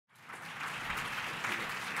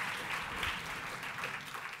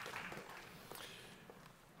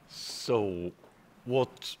So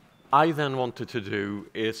what I then wanted to do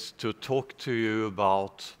is to talk to you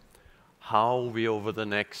about how we over the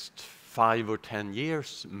next 5 or 10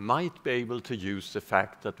 years might be able to use the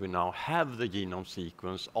fact that we now have the genome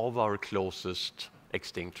sequence of our closest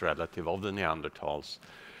extinct relative, of the Neanderthals,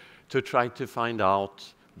 to try to find out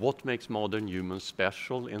what makes modern humans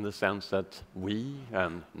special, in the sense that we,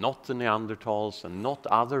 and not the Neanderthals and not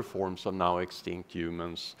other forms of now extinct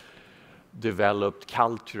humans, developed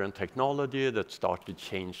culture and technology that started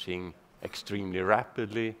changing extremely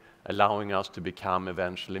rapidly, allowing us to become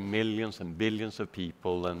eventually millions and billions of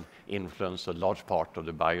people and influence a large part of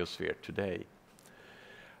the biosphere today.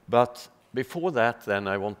 But before that, then,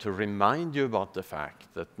 I want to remind you about the fact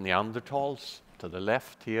that Neanderthals, to the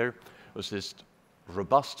left here, was this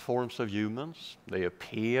robust forms of humans. They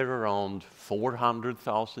appear around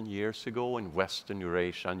 400,000 years ago in Western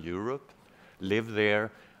Eurasia and Europe, lived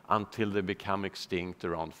there until they become extinct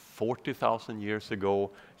around 40,000 years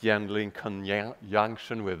ago, generally in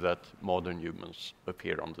conjunction with that modern humans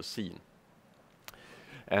appear on the scene.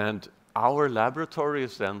 And our laboratory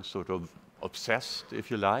is then sort of obsessed,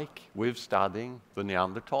 if you like, with studying the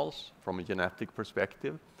Neanderthals from a genetic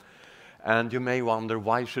perspective. And you may wonder,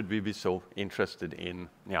 why should we be so interested in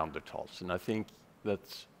Neanderthals? And I think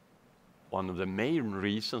that one of the main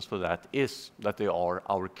reasons for that is that they are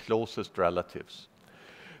our closest relatives.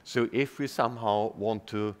 So if we somehow want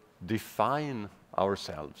to define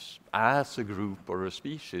ourselves as a group or a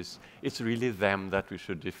species, it's really them that we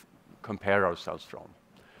should compare ourselves from.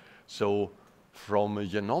 So from a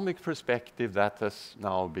genomic perspective, that has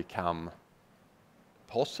now become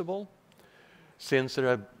possible, since there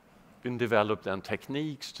have been developed then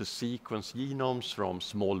techniques to sequence genomes from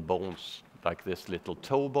small bones, like this little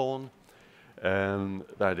toe bone,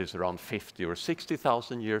 that is around 50 or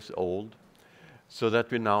 60,000 years old, so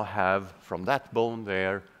that we now have, from that bone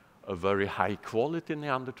there, a very high quality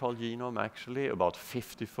Neanderthal genome, actually, about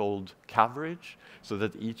 50-fold coverage, so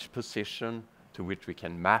that each position to which we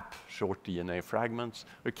can map short DNA fragments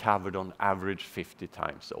are covered on average 50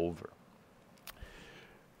 times over.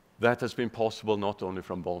 That has been possible not only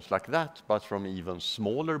from bones like that, but from even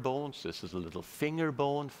smaller bones. This is a little finger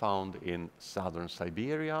bone found in southern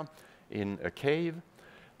Siberia in a cave,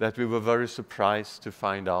 that we were very surprised to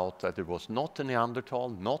find out that it was not a Neanderthal,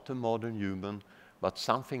 not a modern human, but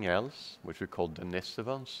something else, which we call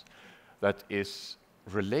Denisovans, that is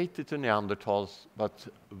related to Neanderthals, but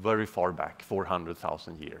very far back,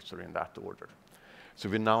 400,000 years, or in that order. So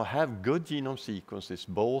we now have good genome sequences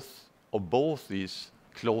of both these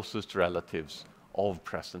closest relatives of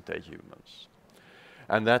present-day humans.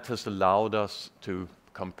 And that has allowed us to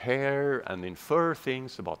compare and infer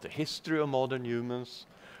things about the history of modern humans.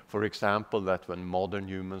 For example, that when modern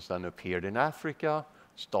humans then appeared in Africa,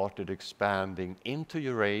 started expanding into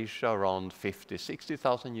Eurasia around 50,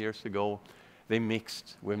 60,000 years ago, they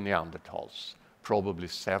mixed with Neanderthals, probably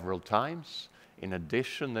several times. In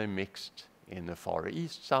addition, they mixed in the Far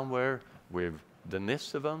East somewhere with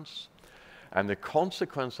Denisovans. And the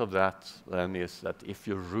consequence of that then is that if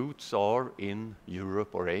your roots are in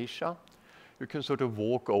Europe or Asia, you can sort of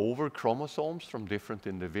walk over chromosomes from different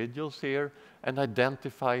individuals here and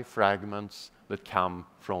identify fragments that come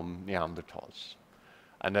from Neanderthals.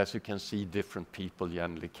 And as you can see, different people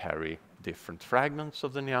generally carry different fragments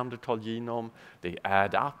of the Neanderthal genome. They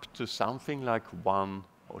add up to something like 1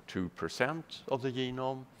 or 2% of the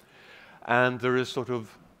genome. And there is sort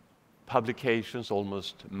of publications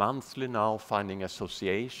almost monthly now finding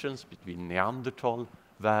associations between Neanderthal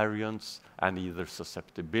variants and either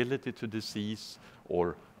susceptibility to disease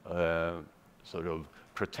or sort of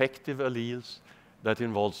protective alleles that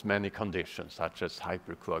involves many conditions, such as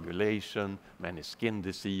hypercoagulation, many skin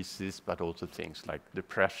diseases, but also things like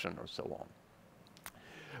depression or so on.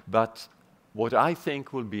 But what I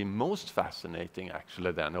think will be most fascinating,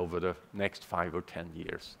 actually, then, over the next 5 or 10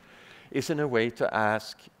 years, is in a way to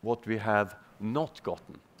ask what we have not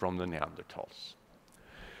gotten from the Neanderthals.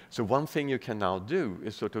 So one thing you can now do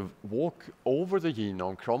is sort of walk over the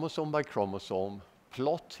genome, chromosome by chromosome,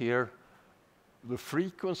 plot here the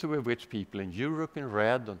frequency with which people in Europe in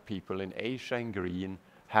red and people in Asia in green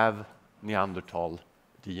have Neanderthal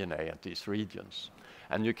DNA at these regions.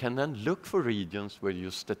 And you can then look for regions where you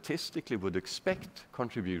statistically would expect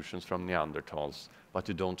contributions from Neanderthals, but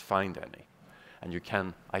you don't find any. And you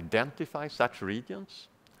can identify such regions.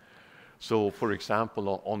 So, for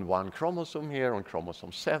example, on one chromosome here, on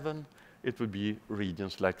chromosome 7, it would be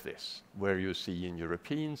regions like this, where you see in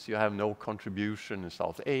Europeans you have no contribution, in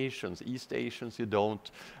South Asians, East Asians you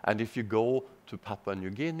don't. And if you go to Papua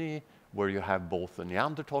New Guinea, where you have both the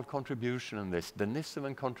Neanderthal contribution and this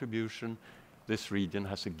Denisovan contribution, this region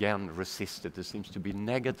has again resisted. There seems to be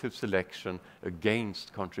negative selection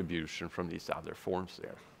against contribution from these other forms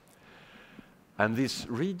there. And these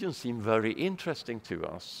regions seem very interesting to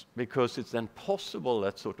us because it's then possible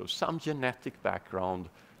that sort of some genetic background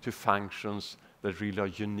to functions that really are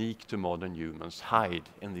unique to modern humans hide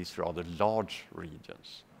in these rather large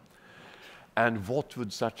regions. And what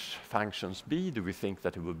would such functions be? Do we think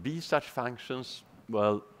that it would be such functions?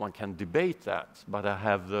 Well, one can debate that, but I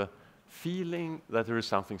have the feeling that there is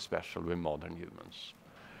something special with modern humans.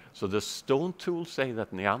 So the stone tools say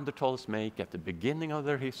that Neanderthals make at the beginning of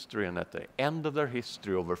their history and at the end of their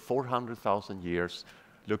history over 400,000 years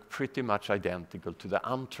look pretty much identical to the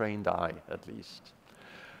untrained eye, at least.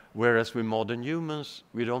 Whereas with modern humans,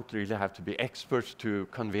 we don't really have to be experts to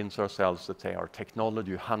convince ourselves that our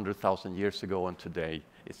technology 100,000 years ago and today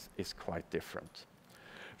is quite different.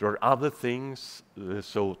 There are other things,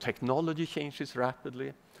 so technology changes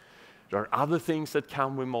rapidly. There are other things that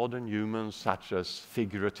come with modern humans, such as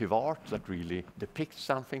figurative art that really depicts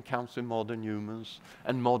something comes with modern humans.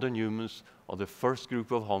 And modern humans are the first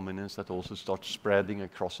group of hominins that also start spreading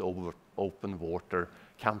across open water,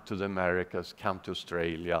 come to the Americas, come to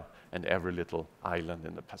Australia, and every little island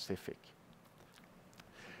in the Pacific.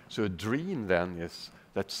 So a dream then is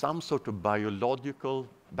that some sort of biological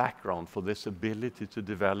background for this ability to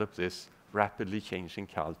develop this rapidly changing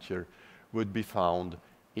culture would be found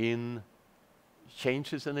in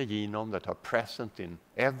changes in the genome that are present in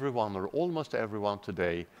everyone or almost everyone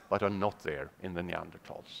today, but are not there in the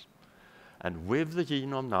Neanderthals. And with the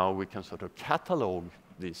genome now, we can sort of catalog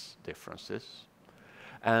these differences.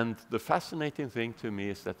 And the fascinating thing to me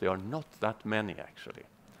is that there are not that many, actually.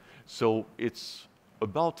 So it's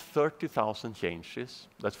about 30,000 changes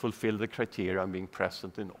that fulfill the criteria being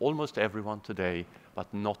present in almost everyone today,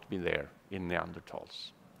 but not be there in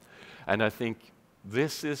Neanderthals. And I think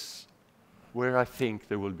this is where I think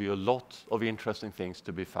there will be a lot of interesting things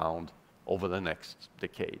to be found over the next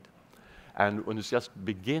decade. And when it's just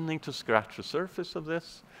beginning to scratch the surface of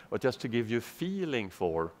this, or just to give you a feeling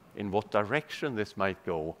for in what direction this might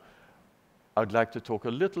go, I'd like to talk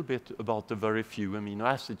a little bit about the very few amino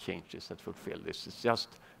acid changes that fulfill this. It's just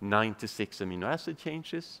 96 amino acid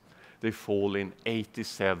changes. They fall in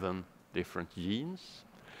 87 different genes.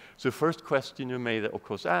 So the first question you may, of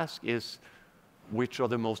course, ask is, which are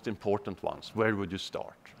the most important ones? Where would you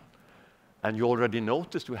start? And you already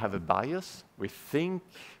noticed we have a bias. We think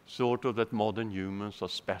sort of that modern humans are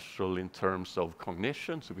special in terms of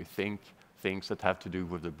cognition, so we think things that have to do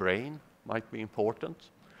with the brain might be important.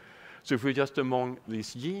 So if we just among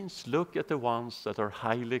these genes look at the ones that are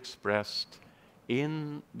highly expressed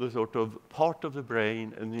in the sort of part of the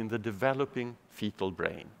brain and in the developing fetal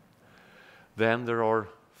brain, then there are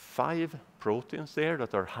 5 proteins there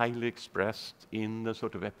that are highly expressed in the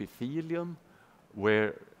sort of epithelium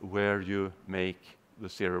where you make the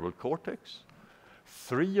cerebral cortex.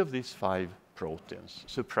 3 of these 5 proteins,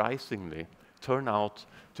 surprisingly, turn out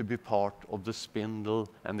to be part of the spindle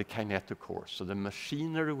and the kinetochore, so the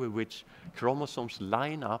machinery with which chromosomes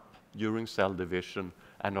line up during cell division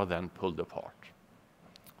and are then pulled apart.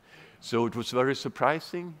 So it was very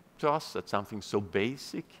surprising to us that something so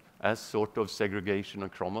basic as sort of segregation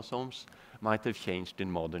of chromosomes might have changed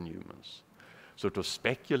in modern humans. Sort of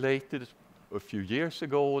speculated a few years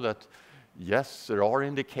ago that yes, there are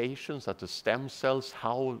indications that the stem cells,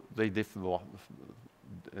 how they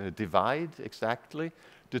divide exactly,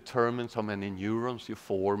 determines how many neurons you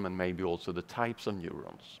form and maybe also the types of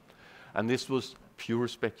neurons. And this was pure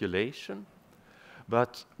speculation,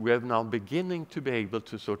 but we are now beginning to be able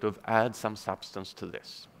to sort of add some substance to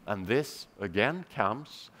this. And this, again,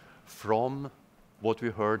 comes from what we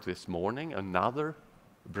heard this morning, another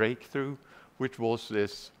breakthrough, which was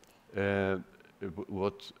this,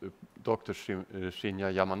 what Dr.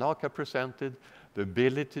 Shinya Yamanaka presented, the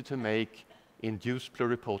ability to make induced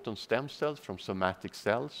pluripotent stem cells from somatic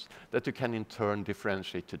cells that you can in turn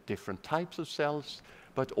differentiate to different types of cells,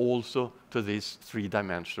 but also to these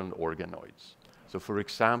 3-dimensional organoids. So for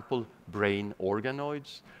example, brain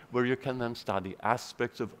organoids, where you can then study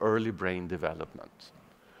aspects of early brain development.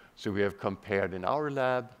 So we have compared in our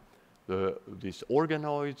lab these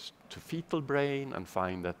organoids to fetal brain and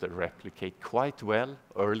find that they replicate quite well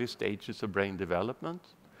early stages of brain development.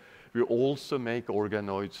 We also make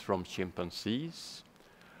organoids from chimpanzees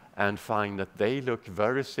and find that they look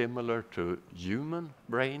very similar to human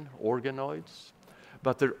brain organoids,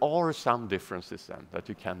 but there are some differences then that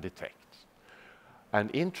you can detect.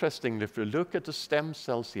 And interestingly, if you look at the stem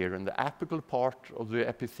cells here in the apical part of the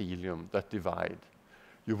epithelium that divide,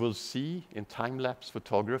 you will see in time-lapse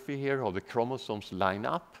photography here how the chromosomes line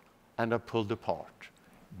up and are pulled apart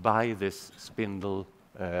by this spindle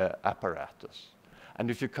apparatus. And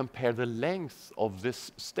if you compare the length of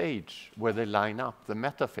this stage where they line up, the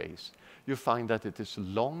metaphase, you find that it is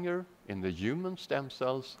longer in the human stem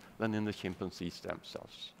cells than in the chimpanzee stem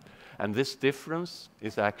cells. And this difference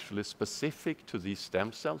is actually specific to these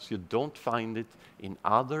stem cells. You don't find it in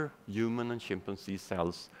other human and chimpanzee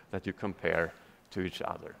cells that you compare to each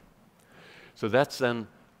other. So that's then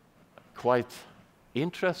quite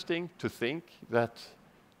interesting to think that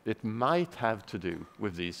it might have to do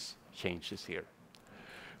with these changes here.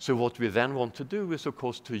 So what we then want to do is, of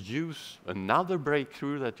course, to use another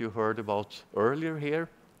breakthrough that you heard about earlier here,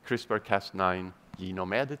 CRISPR-Cas9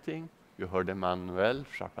 genome editing. You heard Emmanuelle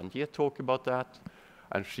Charpentier talk about that,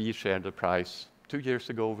 and she shared the prize 2 years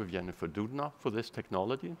ago with Jennifer Doudna for this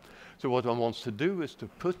technology. So what one wants to do is to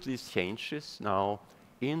put these changes now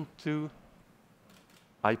into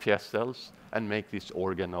iPS cells and make these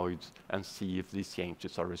organoids and see if these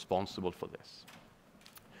changes are responsible for this.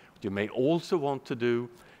 What you may also want to do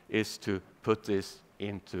is to put this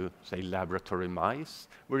into, say, laboratory mice,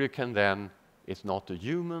 where you can then, it's not a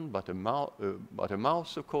human, but a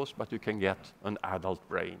mouse, of course, but you can get an adult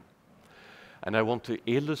brain. And I want to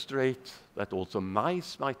illustrate that also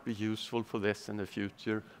mice might be useful for this in the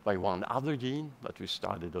future by one other gene that we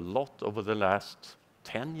studied a lot over the last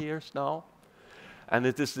 10 years now. And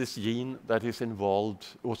it is this gene that is involved,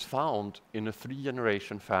 was found in a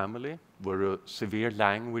 3-generation family where a severe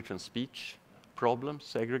language and speech problem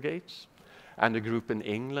segregates. And a group in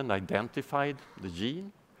England identified the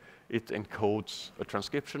gene. It encodes a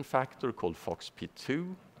transcription factor called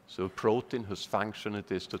FOXP2, so a protein whose function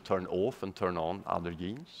it is to turn off and turn on other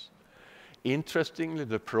genes. Interestingly,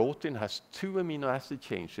 the protein has 2 amino acid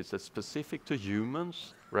changes that's specific to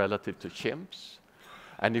humans relative to chimps.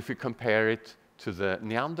 And if you compare it to the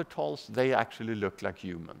Neanderthals, they actually look like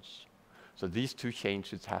humans. So these 2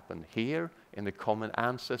 changes happen here in the common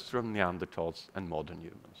ancestor of Neanderthals and modern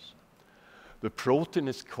humans. The protein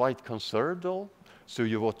is quite conserved though, so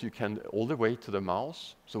what you can, all the way to the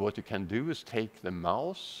mouse, so what you can do is take the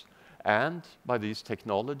mouse and, by these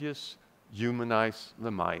technologies, humanize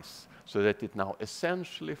the mice, so that it now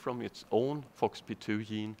essentially from its own FOXP2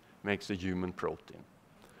 gene makes a human protein.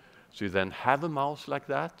 So you then have a mouse like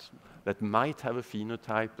that might have a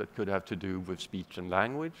phenotype that could have to do with speech and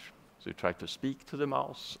language. So you try to speak to the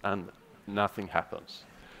mouse and nothing happens.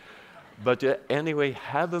 But you anyway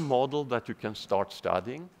have a model that you can start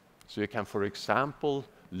studying. So you can, for example,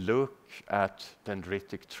 look at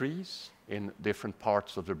dendritic trees in different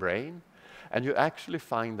parts of the brain. And you actually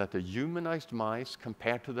find that the humanized mice,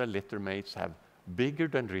 compared to their litter mates, have bigger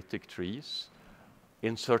dendritic trees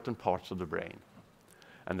in certain parts of the brain.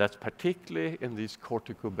 And that's particularly in these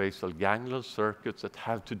corticobasal ganglion circuits that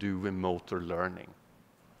have to do with motor learning.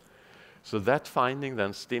 So that finding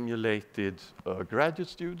then stimulated a graduate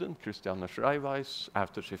student, Christiana Schreiweis,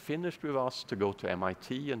 after she finished with us, to go to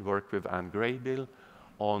MIT and work with Anne Graybill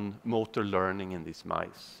on motor learning in these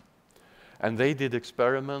mice. And they did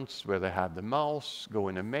experiments where they had the mouse go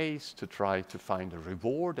in a maze to try to find a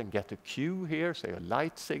reward and get a cue here, say a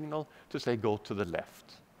light signal, to say go to the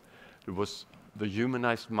left. The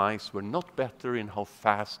humanized mice were not better in how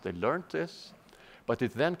fast they learned this, but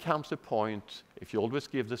it then comes a point, if you always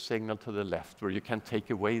give the signal to the left, where you can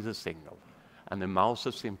take away the signal. And the mouse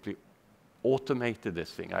has simply automated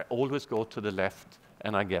this thing. I always go to the left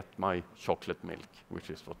and I get my chocolate milk, which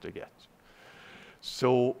is what they get.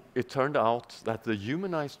 So it turned out that the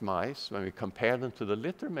humanized mice, when we compare them to the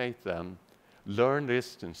litter mate then, learn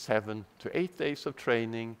this in 7 to 8 days of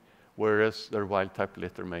training, whereas their wild-type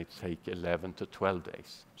litter mates take 11 to 12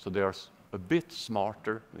 days. So they are a bit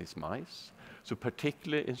smarter, these mice, so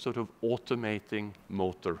particularly in sort of automating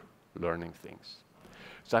motor learning things.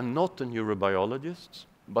 So I'm not a neurobiologist,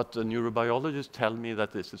 but the neurobiologists tell me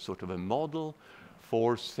that this is sort of a model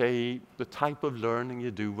for, say, the type of learning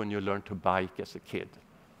you do when you learn to bike as a kid.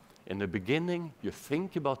 In the beginning, you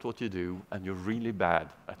think about what you do, and you're really bad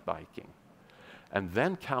at biking. And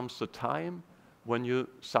then comes the time when you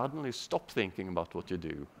suddenly stop thinking about what you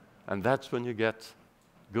do, and that's when you get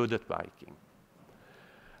good at biking.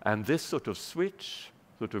 And this sort of switch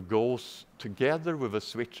sort of goes together with a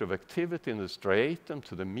switch of activity in the striatum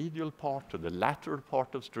to the medial part, to the lateral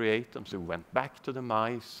part of striatum. So we went back to the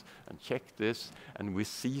mice and checked this, and we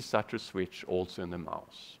see such a switch also in the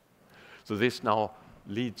mouse. So this now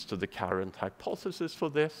leads to the current hypothesis for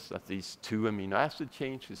this, that these 2 amino acid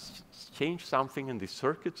changes change something in the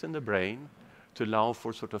circuits in the brain to allow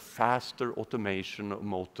for sort of faster automation of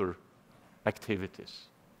motor activities.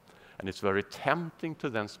 And it's very tempting to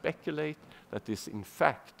then speculate that this, in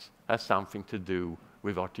fact, has something to do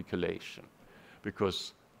with articulation,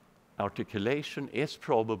 because articulation is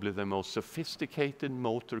probably the most sophisticated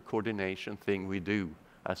motor coordination thing we do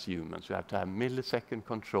as humans. We have to have millisecond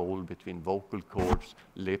control between vocal cords,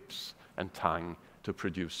 lips, and tongue to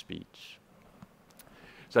produce speech.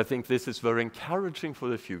 So I think this is very encouraging for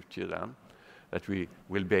the future then, that we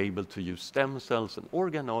will be able to use stem cells and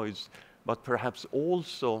organoids, but perhaps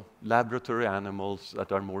also laboratory animals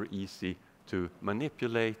that are more easy to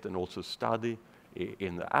manipulate and also study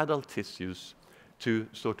in the adult tissues to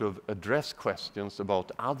sort of address questions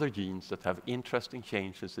about other genes that have interesting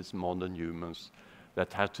changes in modern humans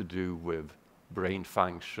that have to do with brain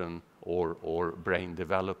function or brain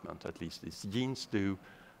development. At least these genes do,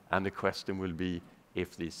 and the question will be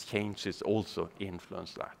if these changes also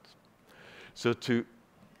influence that. So to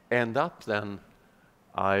end up then,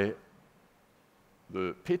 the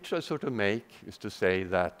pitch I sort of make is to say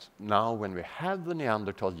that now when we have the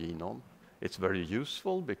Neanderthal genome, it's very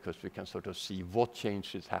useful because we can sort of see what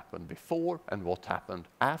changes happened before and what happened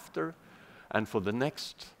after. And for the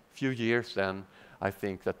next few years then, I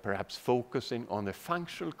think that perhaps focusing on the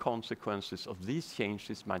functional consequences of these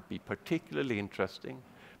changes might be particularly interesting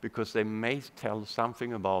because they may tell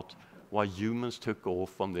something about why humans took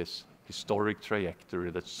off on this historic trajectory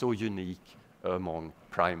that's so unique among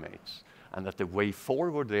primates. And that the way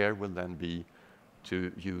forward there will then be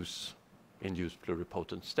to use induced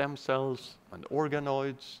pluripotent stem cells and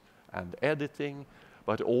organoids and editing,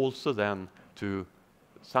 but also then to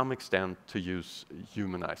some extent to use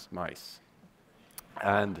humanized mice.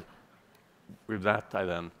 And with that, I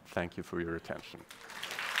then thank you for your attention.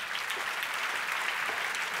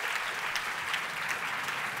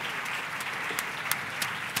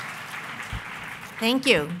 Thank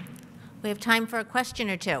you. We have time for a question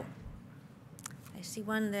or two. I see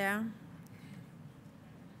one there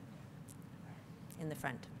in the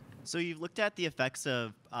front. So you've looked at the effects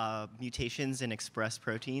of mutations in expressed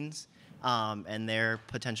proteins and their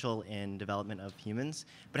potential in development of humans.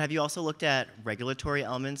 But have you also looked at regulatory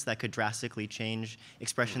elements that could drastically change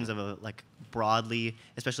expressions of like broadly,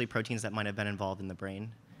 especially proteins that might have been involved in the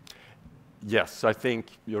brain? Yes, I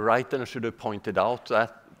think you're right, and I should have pointed out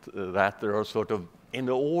that there are sort of in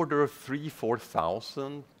the order of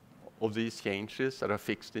 3,000–4,000 of these changes that are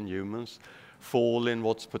fixed in humans fall in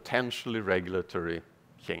what's potentially regulatory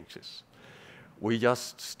changes. We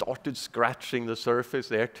just started scratching the surface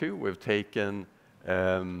there too. We've taken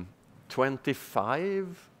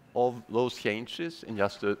 25 of those changes in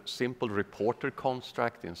just a simple reporter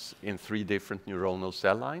construct in 3 different neuronal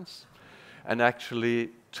cell lines. And actually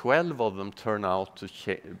 12 of them turn out to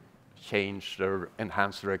change their,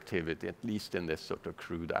 enhance their activity, at least in this sort of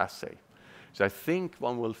crude assay. So I think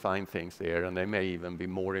one will find things there, and they may even be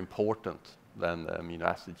more important than the amino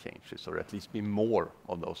acid changes, or at least be more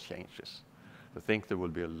of those changes. I think there will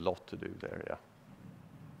be a lot to do there, yeah.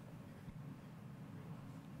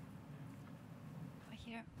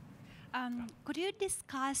 Here. Could you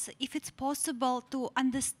discuss if it's possible to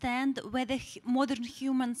understand whether modern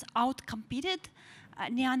humans outcompeted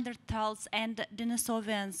Neanderthals and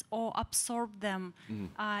Denisovans or absorbed them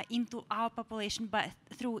into our population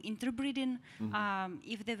through interbreeding,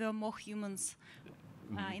 if there were more humans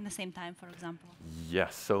in the same time, for example?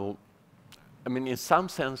 Yes, so, I mean, in some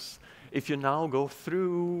sense, if you now go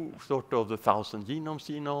through sort of the 1,000 genomes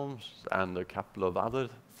and a couple of other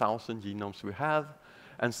 1,000 genomes we have,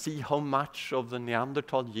 and see how much of the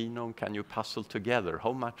Neanderthal genome can you puzzle together,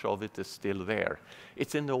 how much of it is still there.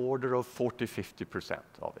 It's in the order of 40–50%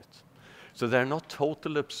 of it. So they're not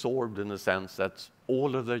totally absorbed in the sense that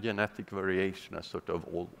all of the genetic variation as sort of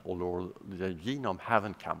all the genome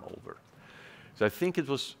haven't come over. So I think it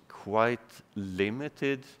was quite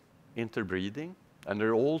limited interbreeding, and there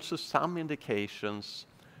are also some indications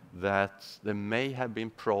that there may have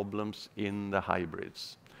been problems in the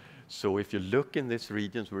hybrids. So if you look in these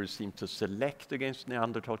regions where it seems to select against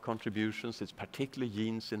Neanderthal contributions, it's particularly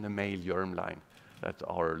genes in the male germline that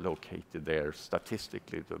are located there,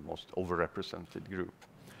 statistically the most overrepresented group.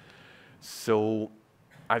 So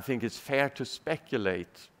I think it's fair to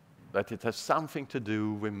speculate that it has something to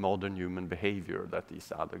do with modern human behavior that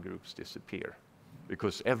these other groups disappear.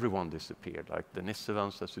 Because everyone disappeared, like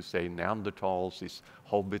Denisovans, as you say, Neanderthals, this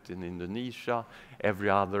hobbit in Indonesia, every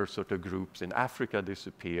other sort of groups in Africa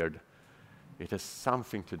disappeared. It has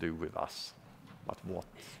something to do with us, but what?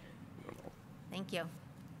 I don't know. Thank you.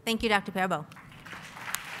 Thank you, Dr. Pääbo.